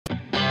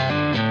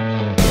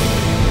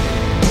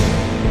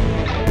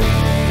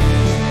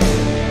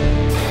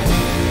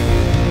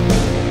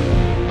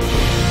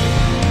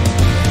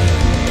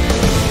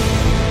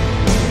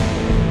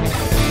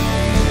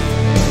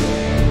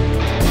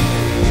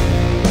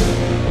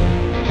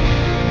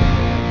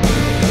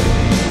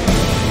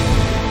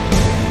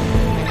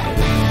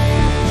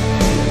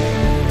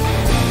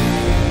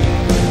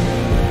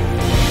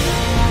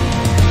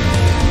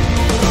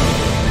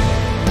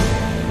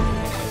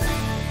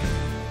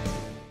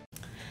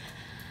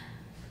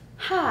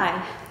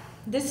Hi,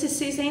 this is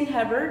Susanne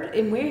Hubbard,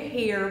 and we're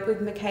here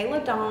with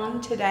Michaela Dawn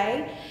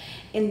today,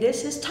 and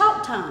this is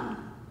Talk Time.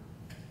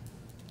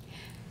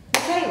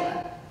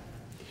 Michaela,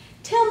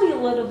 tell me a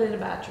little bit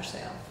about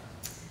yourself.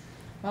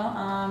 Well,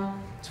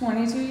 I'm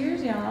 22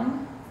 years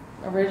young,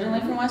 originally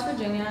from West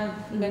Virginia.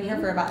 I've been here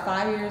for about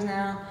 5 years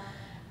now.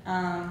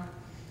 I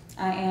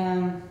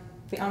am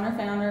the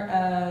owner-founder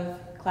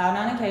of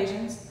Kloud9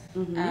 Occasions,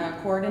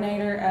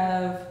 coordinator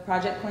of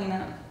Project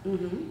Cleanup,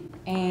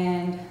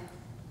 and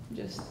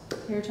just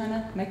here trying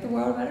to make the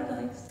world a better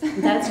place.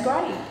 That's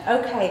great.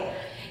 Okay,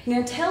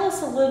 now tell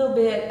us a little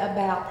bit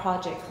about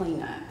Project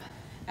Cleanup.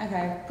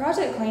 Okay,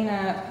 Project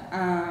Cleanup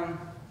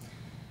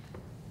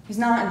is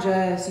not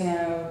just,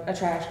 a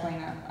trash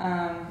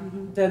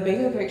cleanup. The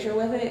bigger picture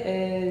with it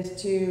is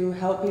to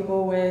help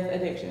people with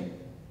addiction,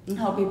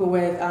 help people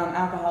with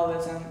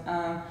alcoholism,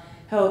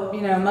 help,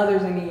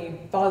 mothers in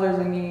need, fathers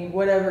in need,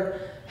 whatever,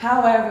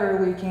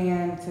 however we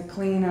can to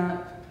clean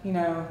up,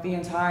 the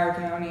entire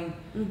county,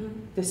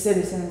 the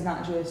citizens,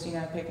 not just,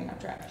 picking up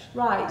trash.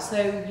 Right, so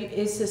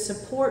it's a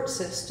support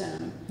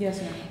system. Yes,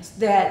 ma'am.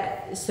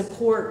 That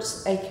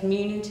supports a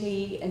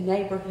community, a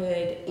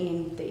neighborhood,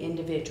 and the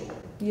individual.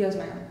 Yes,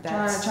 ma'am.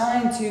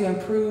 Trying to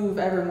improve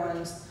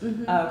everyone's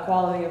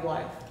quality of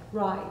life.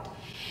 Right.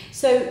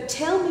 So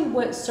tell me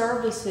what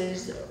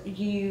services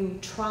you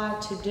try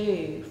to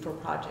do for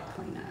Project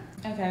Cleanup.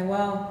 Okay,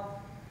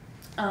 well,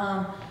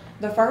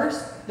 the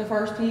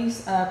first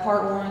piece,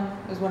 part one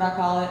is what I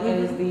call it,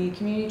 is the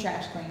community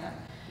trash cleanup.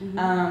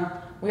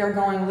 We are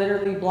going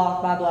literally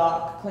block by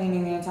block,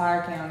 cleaning the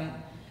entire county.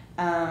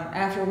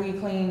 After we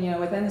clean,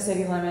 within the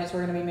city limits,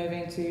 we're going to be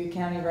moving to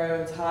county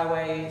roads,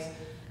 highways,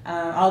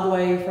 all the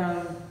way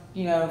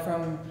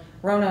from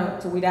Roanoke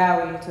to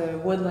Wedowee to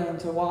Woodland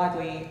to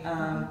Wadley.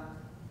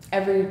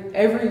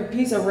 Every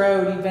piece of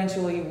road,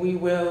 eventually, we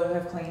will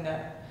have cleaned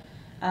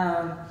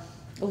up.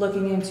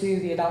 Looking into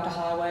the Adopt a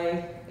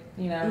Highway,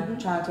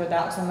 trying to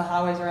adopt some of the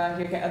highways around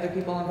here, get other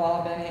people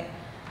involved in it.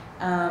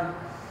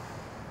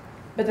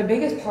 But the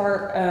biggest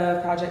part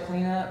of Project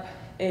Cleanup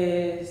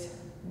is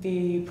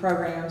the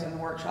programs and the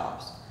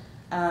workshops.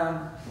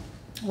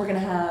 We're going to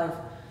have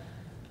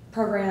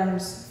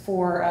programs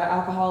for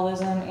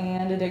alcoholism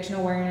and addiction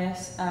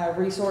awareness,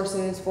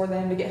 resources for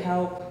them to get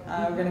help.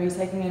 We're going to be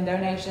taking in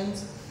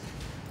donations,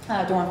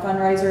 doing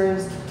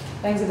fundraisers,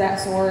 things of that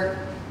sort.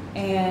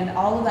 And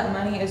all of that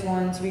money is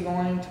going to be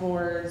going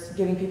towards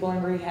getting people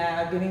in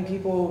rehab, getting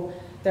people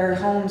their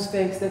homes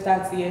fixed if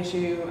that's the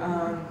issue,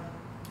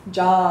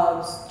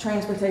 jobs,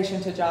 transportation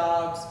to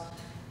jobs,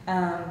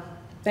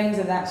 things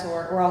of that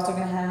sort. We're also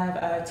going to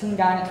have teen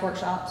guidance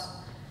workshops,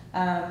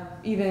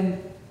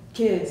 even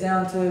kids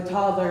down to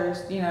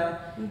toddlers,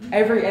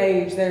 every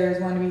age there's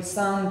going to be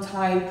some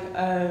type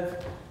of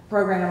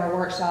program or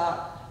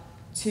workshop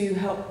to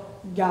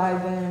help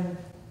guide them,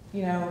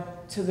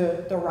 to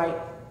the right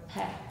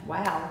path.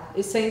 Wow,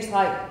 it seems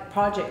like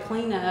Project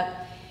Cleanup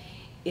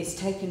is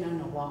taking on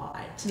a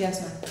lot.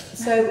 Yes, ma'am.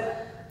 So,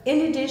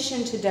 in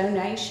addition to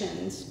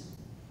donations,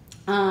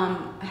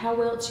 how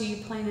else are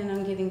you planning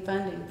on getting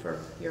funding for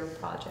your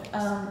projects?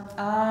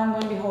 I'm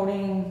going to be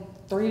holding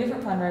 3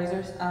 different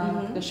fundraisers.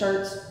 The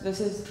shirts, this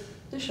is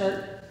the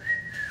shirt,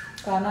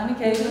 Kloud9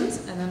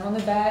 Occasions, and then on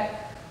the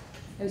back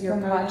is your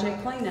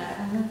Project Cleanup.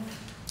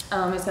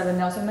 It's got a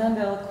Nelson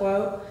Mandela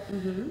quote.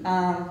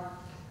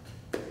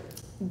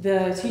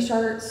 The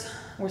t-shirts,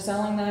 we're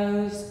selling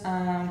those.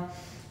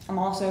 I'm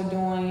also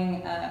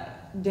doing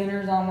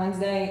dinners on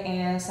Wednesday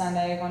and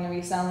Sunday. Going to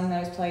be selling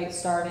those plates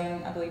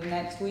starting, I believe,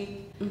 next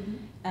week.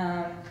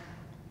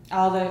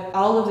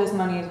 All of this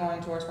money is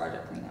going towards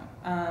Project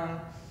Cleanup.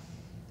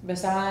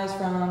 Besides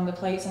from the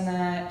plates and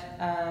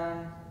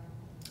that,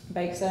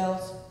 bake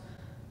sales,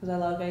 because I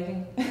love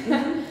baking.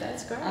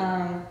 That's great.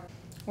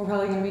 We're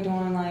probably going to be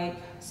doing like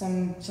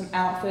some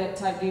outfit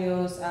type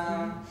deals.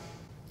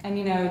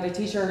 And the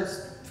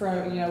t-shirts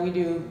we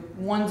do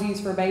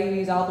onesies for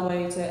babies all the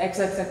way to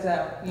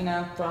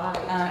XXXL,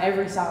 Right.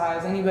 Every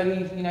size.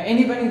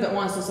 Anybody that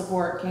wants to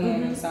support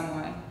can in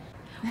some way.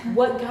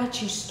 What got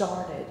you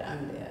started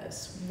on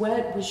this?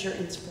 What was your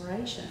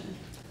inspiration?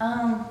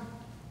 A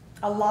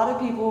lot of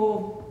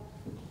people,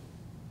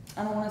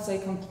 I don't want to say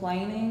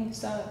complaining,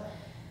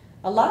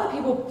 a lot of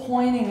people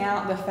pointing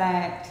out the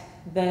fact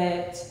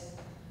that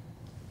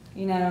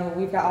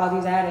we've got all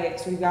these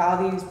addicts, we've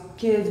got all these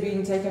kids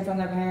being taken from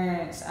their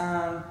parents,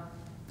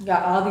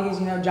 got all these,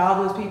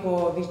 jobless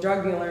people, these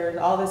drug dealers,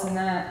 all this and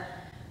that,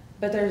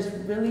 but there's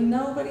really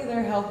nobody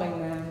there helping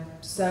them,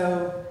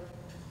 so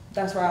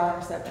that's where I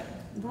want to step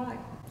in. Right.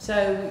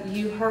 So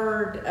you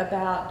heard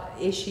about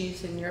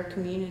issues in your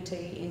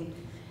community and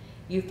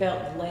you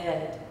felt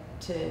led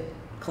to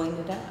clean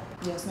it up.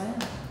 Yes, ma'am.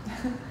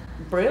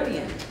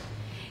 Brilliant.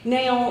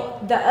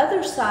 Now, the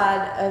other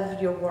side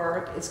of your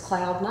work is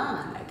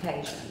Kloud9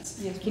 Occasions.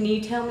 Yes. Can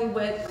you tell me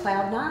what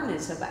Kloud9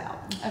 is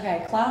about?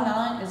 Okay,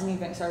 Kloud9 is an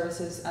event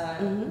services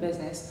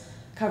business.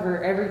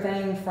 Cover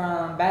everything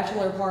from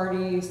bachelor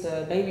parties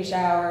to baby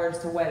showers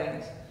to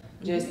weddings.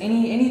 Just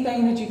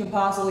anything that you can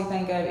possibly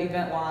think of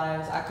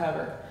event-wise, I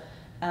cover.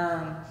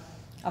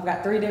 I've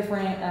got 3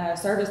 different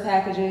service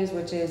packages,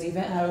 which is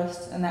event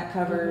host, and that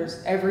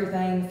covers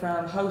everything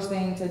from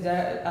hosting to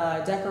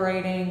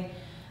decorating,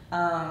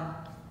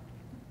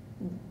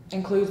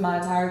 includes my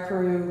entire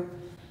crew,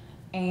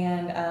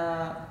 and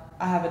I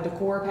have a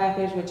decor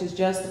package, which is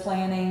just the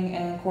planning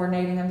and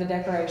coordinating of the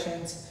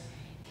decorations.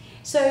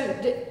 So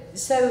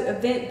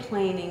event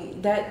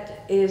planning,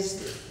 that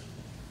is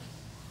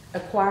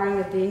acquiring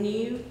a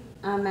venue,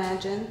 I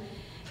imagine,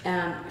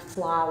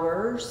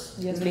 flowers,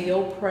 Yes,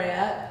 meal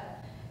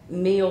prep,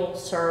 meal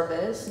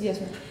service. Yes,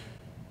 ma'am.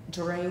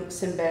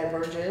 Drinks and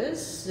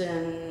beverages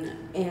and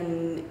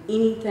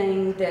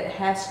anything that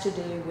has to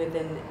do with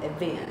an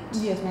event.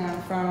 Yes,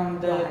 ma'am. From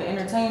the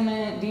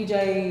entertainment,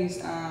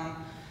 DJs,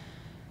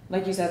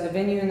 like you said, the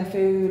venue and the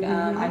food.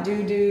 I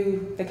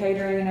do the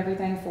catering and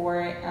everything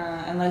for it,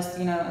 unless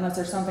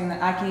there's something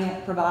that I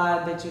can't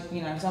provide that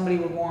somebody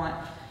would want,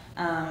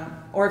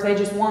 or if they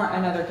just want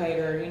another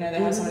caterer, they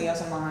have somebody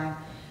else in mind.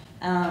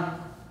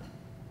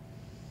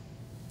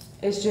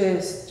 It's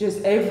just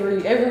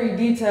every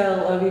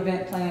detail of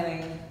event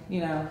planning.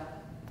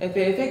 If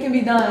it can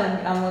be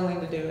done, I'm willing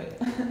to do it.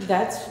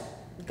 That's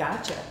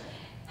gotcha.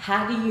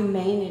 How do you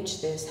manage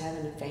this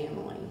having a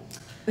family?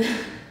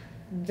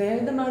 They're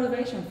the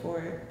motivation for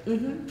it.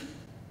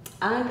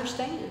 I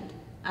understand.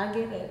 I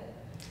get it.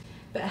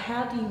 But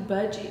how do you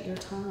budget your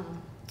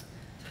time?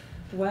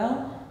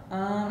 Well,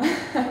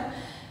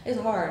 it's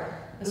hard,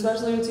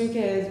 especially with 2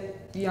 kids,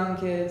 young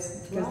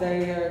kids, because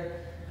they are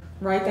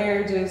right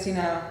there, just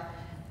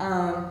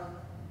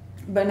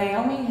But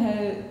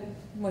Naomi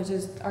which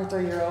is our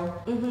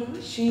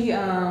 3-year-old, she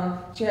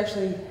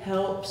actually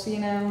helps,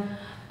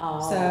 Oh,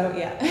 so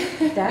yeah.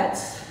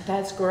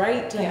 that's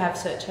great to have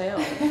such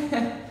help.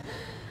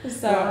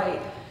 So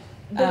right.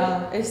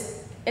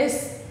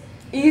 it's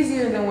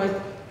easier than what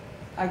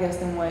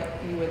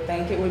you would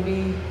think it would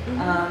be,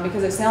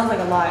 because it sounds like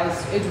a lot.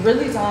 It's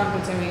really time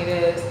consuming. It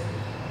is,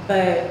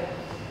 but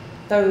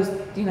those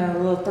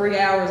little 3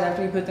 hours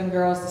after you put them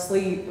girls to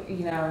sleep,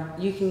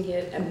 you can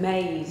get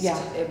amazed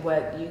at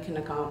what you can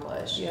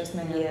accomplish. Yes,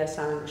 ma'am. Yes,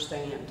 I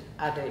understand.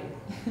 I do.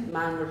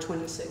 Mine were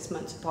 26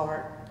 months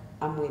apart.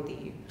 I'm with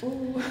you.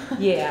 Ooh.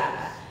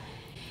 Yeah.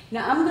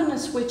 Now I'm going to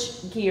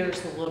switch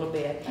gears a little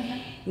bit.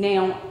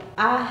 Now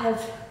I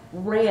have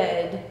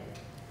read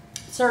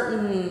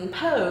certain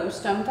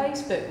posts on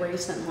Facebook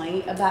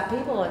recently about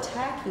people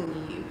attacking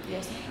you.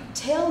 Yes, ma'am.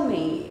 Tell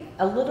me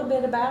a little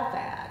bit about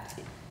that.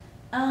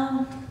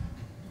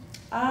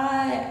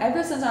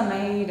 Ever since I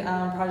made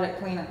Project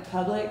Cleanup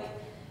public,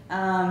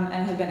 and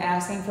have been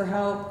asking for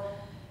help,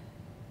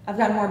 I've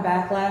gotten more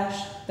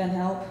backlash than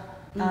help.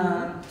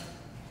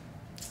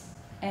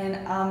 And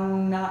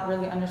I'm not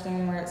really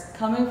understanding where it's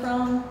coming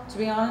from, to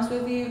be honest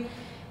with you.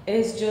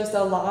 It's just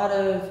a lot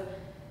of,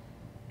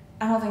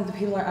 I don't think the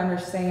people are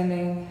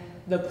understanding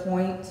the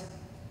point.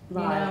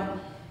 Right.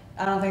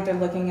 I don't think they're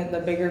looking at the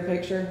bigger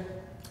picture.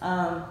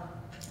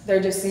 They're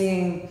just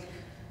seeing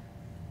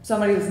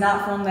somebody that's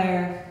not from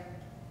there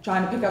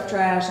trying to pick up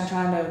trash and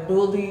trying to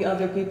bully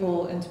other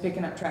people into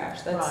picking up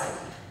trash.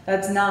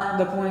 That's not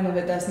the point of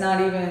it. That's not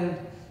even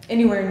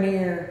anywhere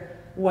near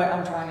what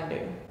I'm trying to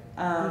do.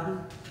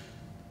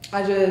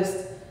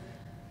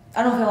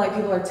 I don't feel like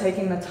people are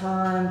taking the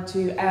time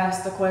to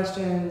ask the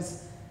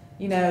questions,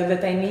 that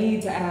they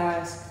need to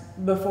ask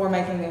before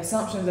making the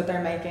assumptions that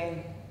they're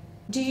making.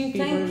 Do you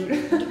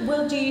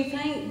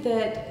think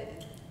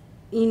that,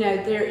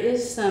 there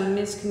is some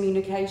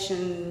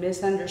miscommunication,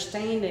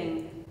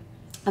 misunderstanding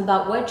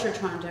about what you're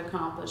trying to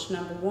accomplish,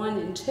 number one,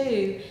 and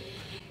two,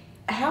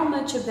 how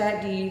much of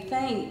that do you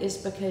think is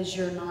because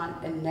you're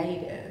not a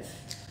native?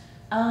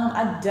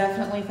 I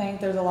definitely think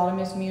there's a lot of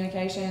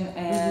miscommunication,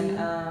 and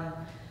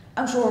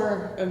I'm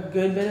sure a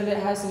good bit of it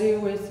has to do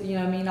with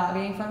me not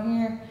being from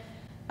here.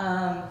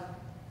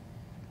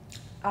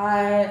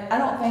 I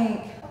don't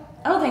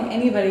think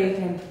anybody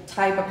can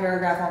type a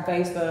paragraph on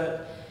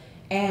Facebook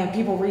and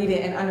people read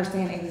it and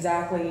understand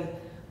exactly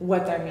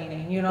what they're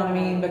meaning. You know what I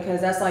mean?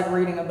 Because that's like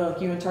reading a book.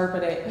 You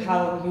interpret it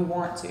how you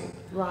want to.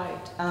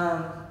 Right.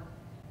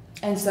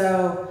 And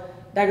so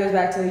that goes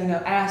back to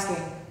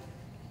asking.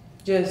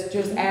 Just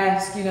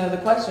ask the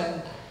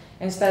question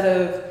instead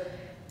of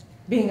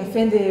being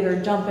offended or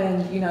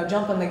jumping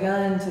the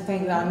gun to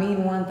think that I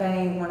mean one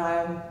thing when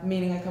I'm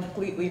meaning a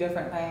completely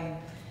different thing.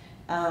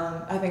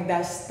 I think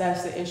that's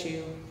the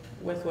issue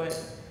with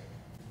what.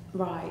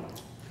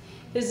 Right.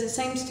 Because it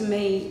seems to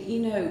me,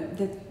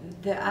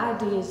 the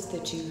ideas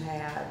that you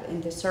have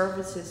and the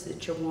services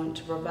that you want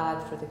to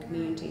provide for the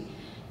community,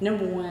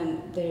 number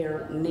one,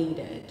 they're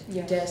needed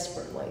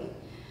desperately.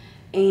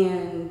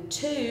 And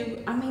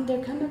two,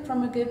 they're coming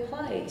from a good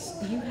place.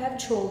 You have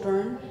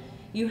children,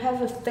 you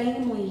have a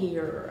family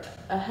here,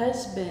 a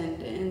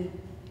husband,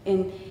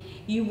 and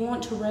you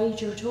want to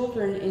raise your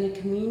children in a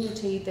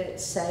community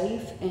that's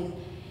safe and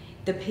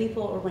the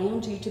people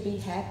around you to be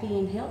happy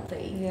and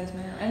healthy. Yes,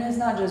 ma'am. And it's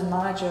not just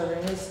my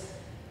children, it's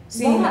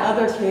seeing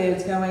other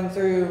kids going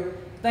through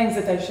things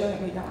that they shouldn't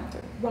be going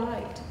through.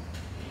 Right.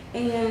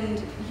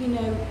 And,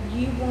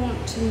 you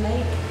want to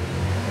make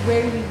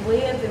where you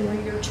live and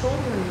where your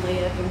children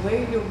live and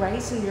where you're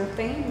raising your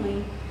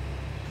family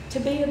to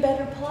be a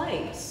better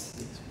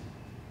place.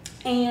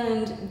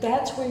 And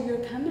that's where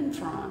you're coming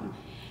from.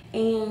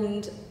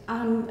 And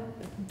I'm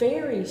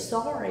very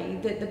sorry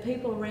that the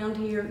people around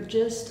here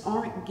just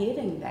aren't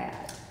getting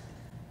that.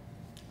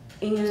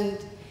 And,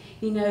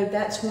 you know,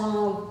 that's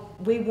why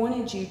we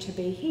wanted you to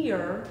be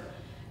here,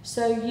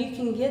 so you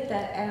can get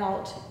that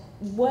out,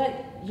 what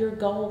your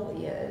goal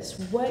is,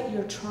 what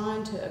you're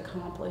trying to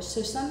accomplish.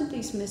 So some of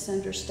these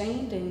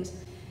misunderstandings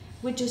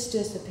would just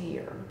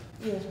disappear.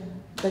 Yes,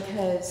 ma'am.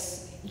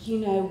 Because, you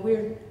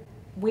know,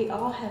 we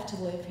all have to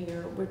live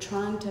here. We're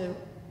trying to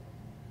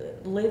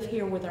live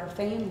here with our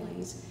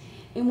families,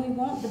 and we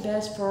want the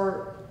best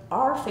for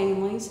our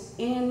families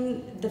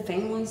and the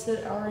families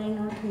that are in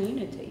our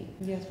community.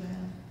 Yes,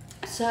 ma'am.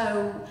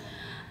 So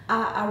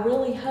I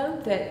really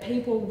hope that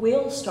people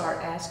will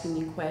start asking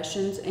you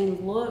questions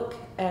and look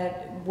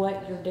at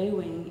what you're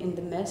doing and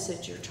the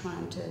message you're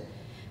trying to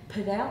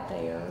put out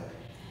there,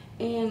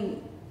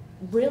 and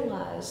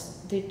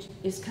realize that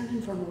it's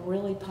coming from a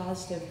really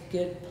positive,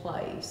 good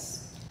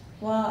place.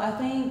 Well, I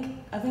think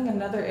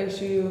another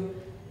issue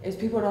is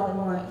people don't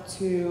want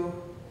to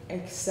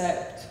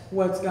accept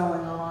what's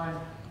going on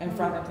in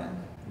front of them.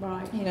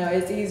 Right. You know,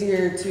 it's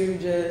easier to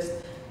just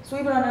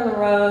sweep it under the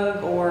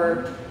rug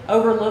or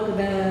overlook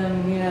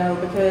them, you know,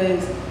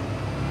 because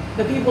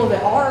the people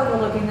that are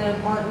overlooking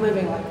them aren't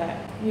living like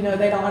that. You know,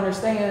 they don't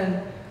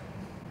understand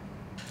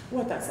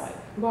what that's like.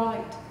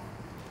 Right.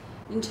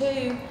 And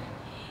two,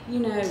 you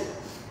know,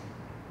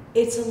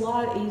 it's a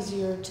lot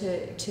easier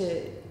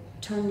to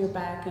turn your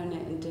back on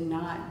it and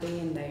deny it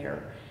being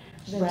there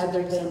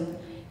rather than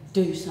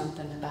do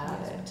something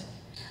about it.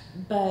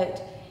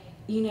 But,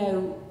 you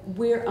know,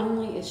 we're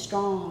only as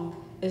strong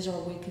as our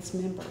weakest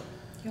member.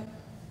 Yep.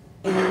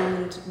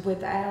 And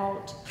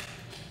without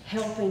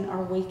helping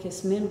our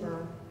weakest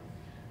member,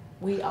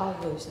 we all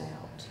lose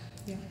out.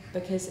 Yeah.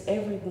 Because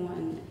every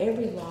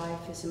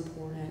life is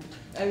important.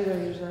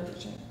 Everybody deserves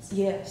a chance.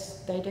 Yes,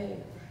 they do.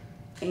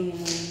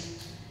 And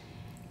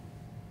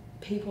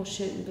people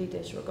shouldn't be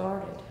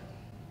disregarded.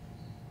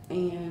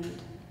 And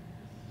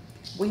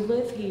we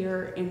live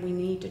here, and we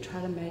need to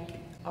try to make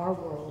our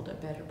world a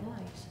better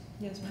place.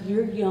 Yes, ma'am.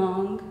 You're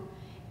young,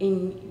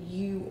 and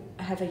you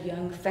have a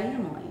young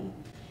family,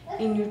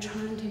 and you're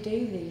trying to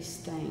do these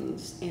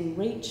things and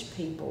reach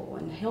people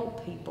and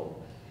help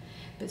people.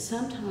 But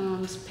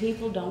sometimes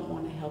people don't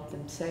want to help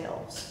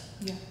themselves.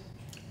 Yeah.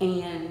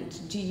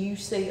 And do you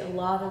see a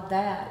lot of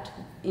that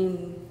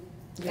in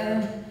your...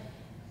 And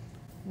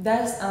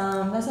that's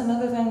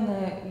another thing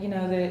that, you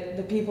know, that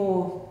the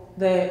people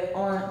that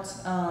aren't,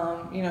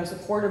 you know,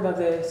 supportive of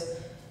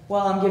this,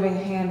 well, I'm giving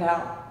a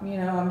handout. You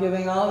know, I'm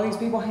giving all these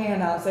people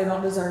handouts. They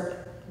don't deserve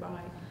it. Right.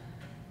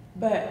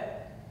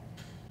 But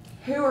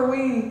who are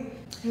we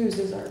who's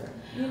deserving,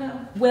 you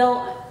know?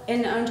 Well,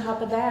 and on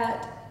top of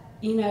that,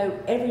 you know,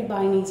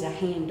 everybody needs a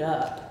hand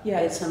up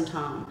at some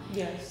time.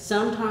 Yes.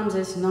 Sometimes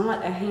it's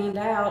not a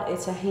handout,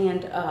 it's a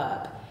hand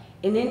up.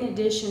 And in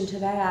addition to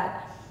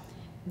that,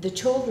 the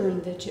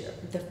children,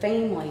 the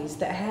families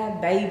that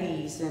have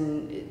babies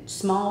and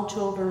small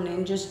children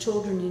and just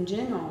children in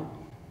general,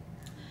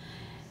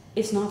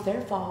 it's not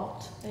their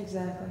fault.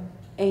 Exactly.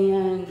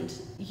 And,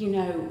 you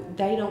know,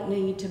 they don't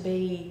need to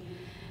be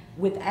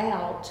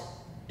without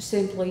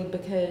simply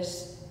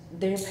because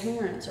their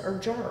parents are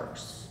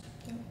jerks.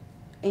 Yep.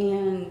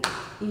 And,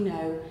 you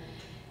know,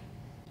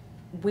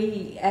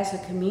 we as a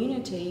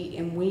community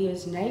and we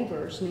as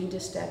neighbors need to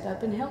step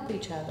up and help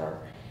each other.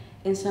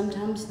 And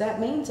sometimes that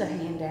means a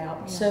handout.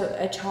 Yeah. So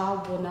a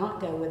child will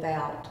not go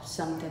without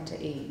something to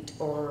eat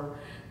or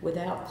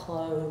without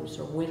clothes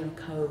or winter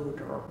coat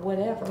or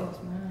whatever. Yes,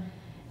 ma'am.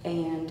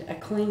 And a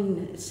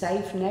clean,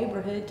 safe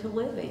neighborhood to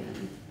live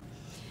in.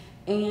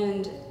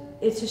 And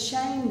it's a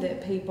shame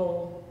that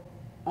people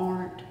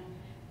aren't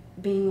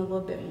being a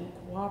little bit more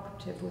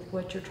cooperative with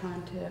what you're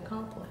trying to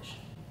accomplish.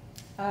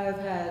 I've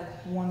had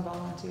one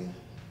volunteer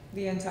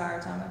the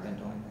entire time I've been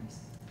doing this.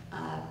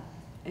 I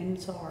am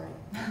sorry.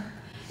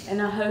 And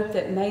I hope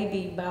that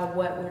maybe by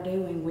what we're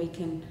doing, we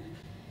can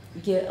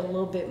get a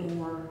little bit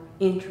more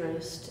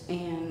interest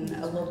and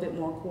a little bit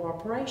more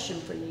cooperation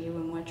for you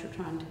in what you're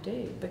trying to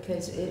do,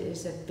 because it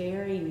is a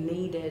very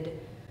needed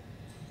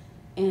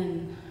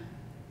and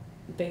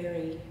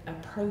very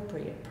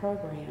appropriate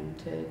program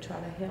to try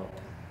to help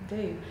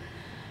do.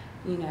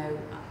 You know,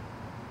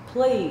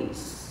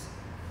 please,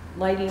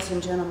 ladies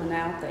and gentlemen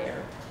out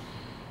there,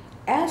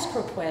 ask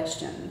for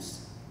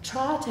questions.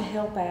 Try to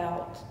help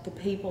out the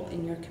people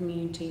in your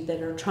community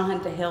that are trying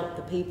to help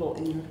the people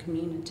in your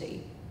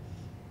community.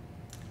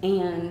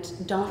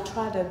 And don't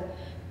try to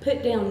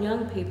put down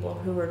young people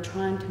who are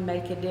trying to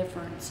make a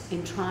difference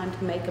and trying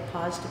to make a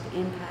positive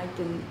impact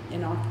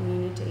in our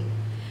community.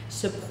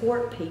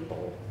 Support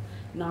people,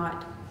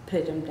 not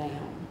put them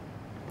down.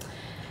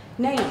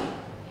 Now,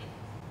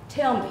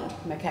 tell me,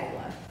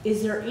 Michaela,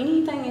 is there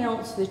anything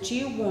else that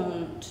you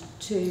want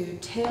to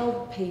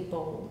tell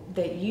people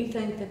that you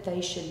think that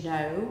they should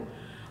know?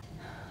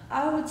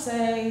 I would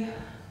say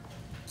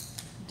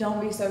don't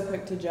be so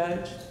quick to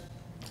judge.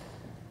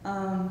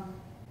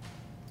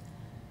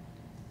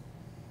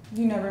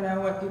 You never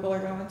know what people are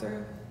going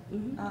through.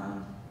 Mm-hmm.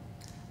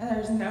 And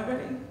there's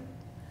nobody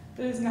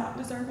that is not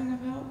deserving of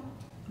help.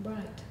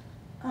 Right.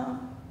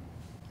 I'm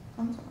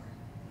sorry.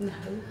 No,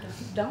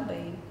 don't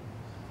be.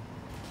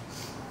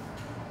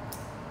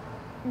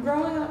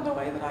 Growing up the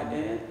way that I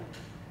did,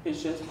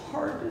 it's just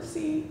hard to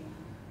see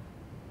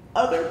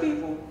other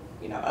people,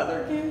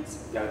 other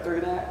kids go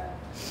through that.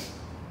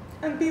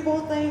 And people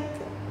think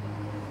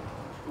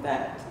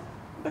that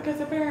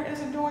because a parent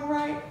isn't doing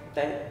right,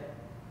 that,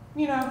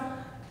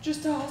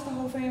 just toss the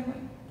whole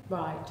family.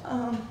 Right.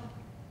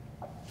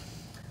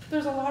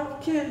 There's a lot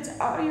of kids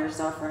out here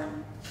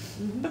suffering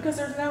Mm-hmm. because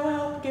there's no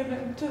help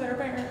given to their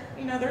parent.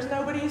 There's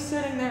nobody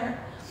sitting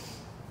there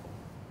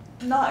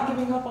not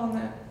giving up on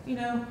them,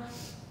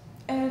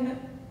 and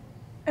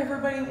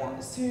everybody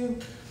wants to,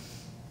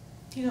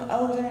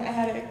 oh, they're an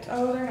addict,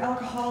 oh, they're an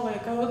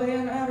alcoholic, oh, they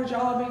haven't had a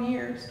job in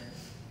years.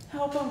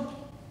 Help them,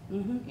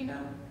 Mm-hmm.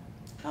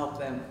 Help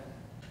them.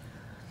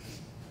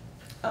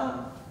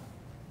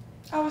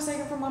 I was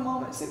taken from my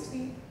mom at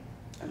 16,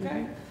 okay?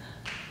 Mm-hmm.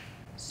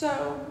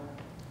 So,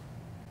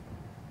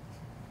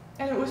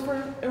 and it was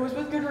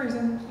with good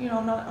reason,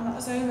 I'm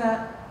not saying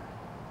that.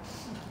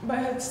 But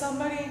had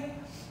somebody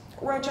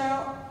reach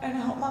out and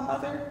help my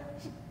mother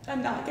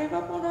and not give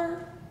up on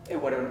her,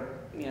 it wouldn't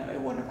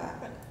have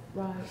happened.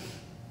 Right.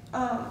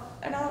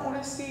 And I don't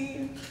want to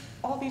see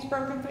all these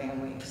broken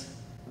families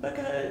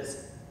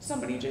because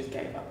somebody just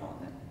gave up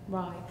on them.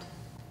 Right.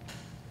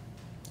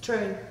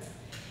 True.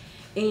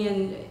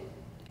 And,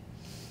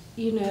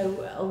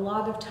 a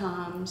lot of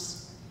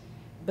times,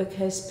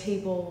 because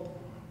people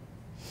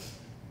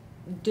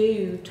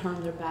do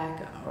turn their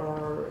back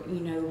or,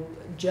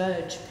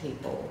 judge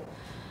people,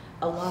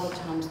 a lot of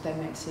times they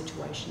make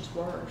situations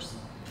worse.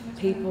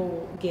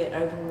 People get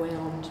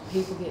overwhelmed,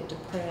 people get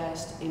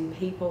depressed, and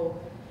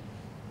people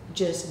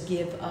just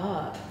give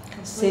up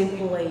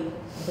simply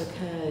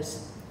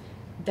because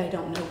they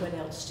don't know what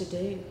else to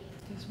do.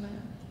 Yes,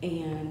 ma'am.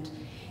 And,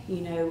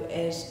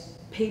 as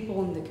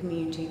people in the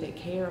community that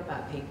care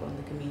about people in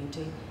the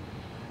community,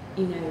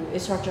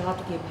 it's our job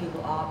to give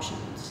people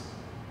options,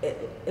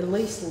 at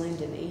least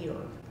lend an ear.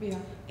 Yeah.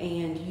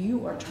 And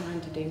you are trying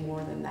to do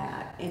more than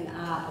that. And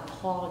I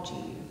applaud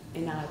you,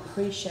 and I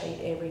appreciate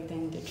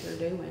everything that you're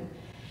doing.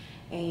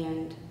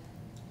 And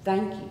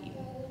thank you.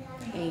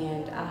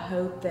 And I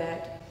hope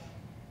that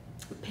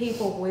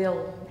people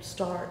will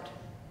start,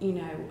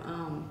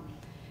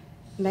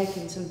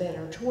 making some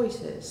better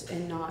choices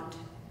and not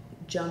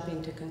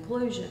jumping to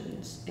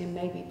conclusions, and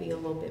maybe be a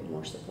little bit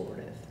more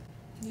supportive.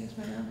 Yes,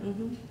 ma'am.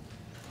 Mm-hmm.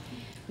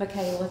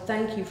 Michaela,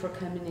 thank you for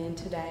coming in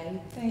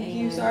today. Thank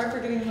you. Sorry for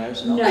getting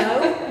emotional.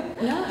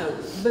 No,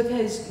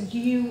 because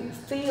you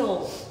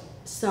feel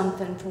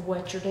something for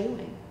what you're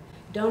doing.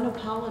 Don't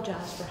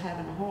apologize for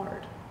having a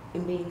heart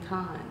and being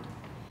kind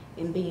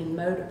and being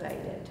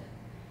motivated.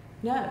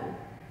 No,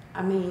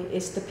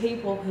 it's the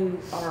people who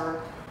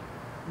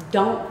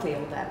don't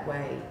feel that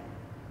way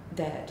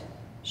that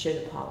should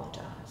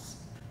apologize.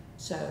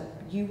 So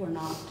you are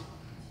not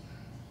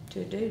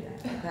to do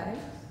that, okay?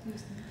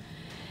 Yes,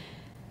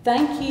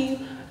 Thank you,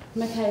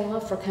 Michaela,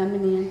 for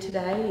coming in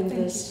today and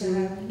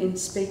and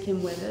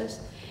speaking with us.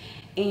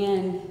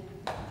 And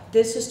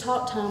this is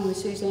Talk Time with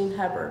Susanne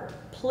Hubbard.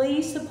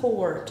 Please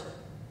support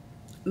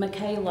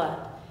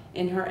Michaela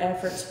in her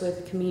efforts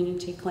with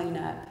community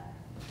cleanup,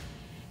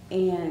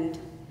 and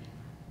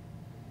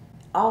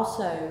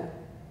also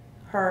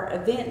her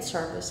event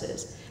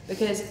services,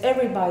 because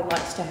everybody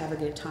likes to have a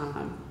good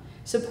time.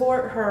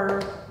 Support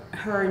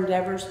her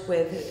endeavors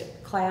with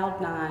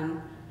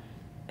Kloud9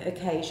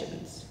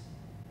 occasions.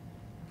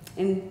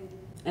 And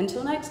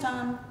until next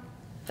time,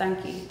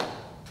 thank you.